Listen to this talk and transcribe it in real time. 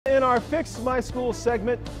our Fix My School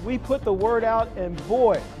segment, we put the word out, and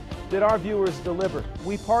boy, did our viewers deliver.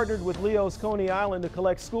 We partnered with Leo's Coney Island to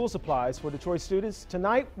collect school supplies for Detroit students.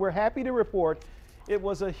 Tonight, we're happy to report it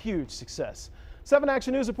was a huge success. 7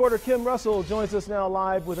 Action News reporter Kim Russell joins us now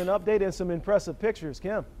live with an update and some impressive pictures.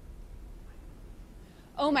 Kim.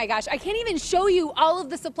 Oh my gosh, I can't even show you all of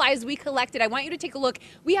the supplies we collected. I want you to take a look.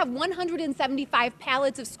 We have 175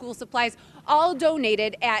 pallets of school supplies, all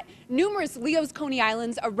donated at numerous Leo's Coney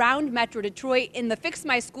Islands around Metro Detroit in the Fix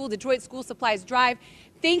My School Detroit School Supplies Drive.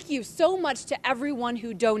 Thank you so much to everyone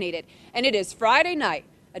who donated. And it is Friday night,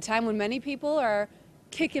 a time when many people are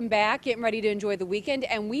kicking back, getting ready to enjoy the weekend.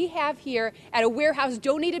 And we have here at a warehouse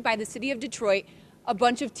donated by the city of Detroit, a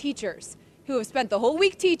bunch of teachers who have spent the whole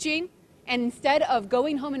week teaching, and instead of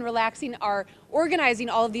going home and relaxing, are organizing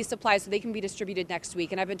all of these supplies so they can be distributed next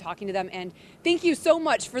week. And I've been talking to them, and thank you so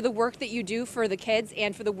much for the work that you do for the kids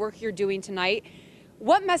and for the work you're doing tonight.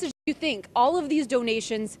 What message do you think all of these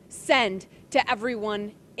donations send to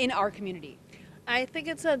everyone in our community? I think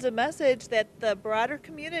it sends a message that the broader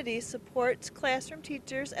community supports classroom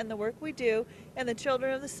teachers and the work we do and the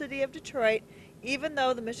children of the city of Detroit, even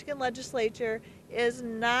though the Michigan legislature is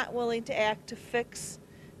not willing to act to fix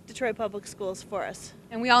Detroit Public Schools for us.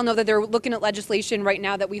 And we all know that they're looking at legislation right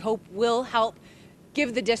now that we hope will help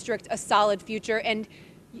give the district a solid future. And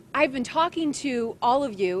I've been talking to all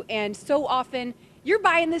of you, and so often you're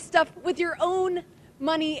buying this stuff with your own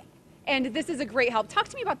money, and this is a great help. Talk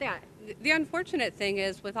to me about that. The unfortunate thing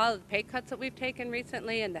is, with all the pay cuts that we've taken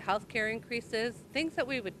recently and the health care increases, things that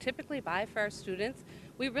we would typically buy for our students,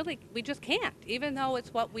 we just can't, even though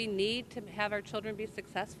it's what we need to have our children be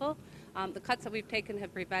successful. The cuts that we've taken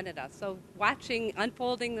have prevented us. So watching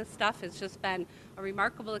unfolding this stuff has just been a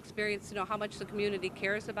remarkable experience to know how much the community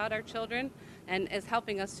cares about our children and is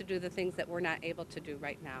helping us to do the things that we're not able to do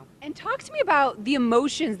right now. And talk to me about the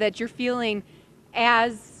emotions that you're feeling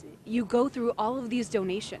as you go through all of these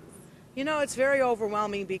donations. You know, it's very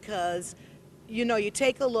overwhelming because, you know, you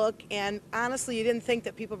take a look and honestly, you didn't think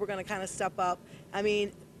that people were going to kind of step up. I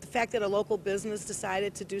mean, the fact that a local business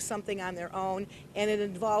decided to do something on their own, and it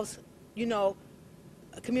involves, you know,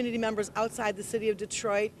 community members outside the city of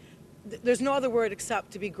Detroit, there's no other word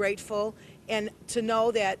except to be grateful and to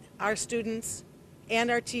know that our students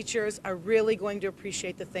and our teachers are really going to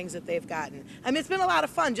appreciate the things that they've gotten. I mean, it's been a lot of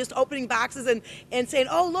fun just opening boxes and saying,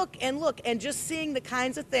 oh, look, and just seeing the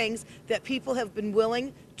kinds of things that people have been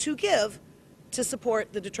willing to give to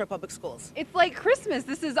support the Detroit Public Schools. It's like Christmas.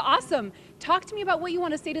 This is awesome. Talk to me about what you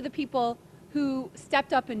want to say to the people who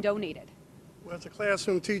stepped up and donated. Well, as a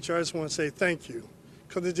classroom teacher, I just want to say thank you,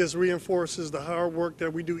 because it just reinforces the hard work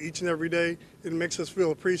that we do each and every day. It makes us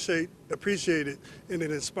feel appreciated, and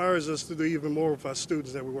it inspires us to do even more with our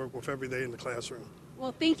students that we work with every day in the classroom.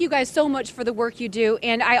 Well, thank you guys so much for the work you do.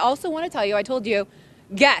 And I also want to tell you, I told you,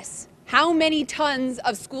 guess how many tons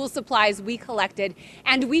of school supplies we collected,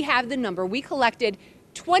 and we have the number. We collected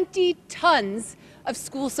 20 tons of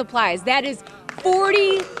school supplies. That is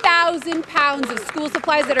 40,000 pounds of school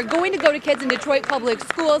supplies that are going to go to kids in Detroit Public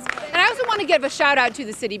Schools. And I also want to give a shout out to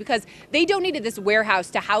the city because they donated this warehouse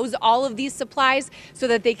to house all of these supplies so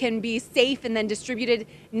that they can be safe and then distributed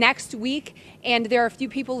next week. And there are a few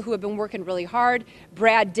people who have been working really hard.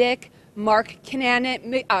 Brad Dick, Mark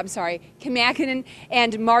Kamakinen,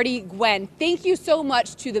 and Marty Gwen. Thank you so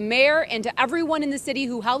much to the mayor and to everyone in the city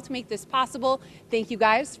who helped make this possible. Thank you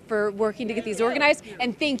guys for working to get these organized,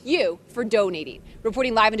 and thank you for donating.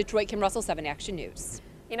 Reporting live in Detroit, Kim Russell, 7 Action News.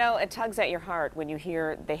 You know, it tugs at your heart when you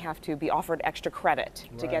hear they have to be offered extra credit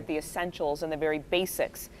to get the essentials and the very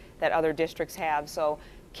basics that other districts have. So,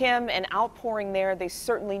 Kim, an outpouring there, they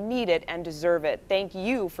certainly need it and deserve it. Thank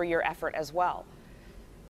you for your effort as well.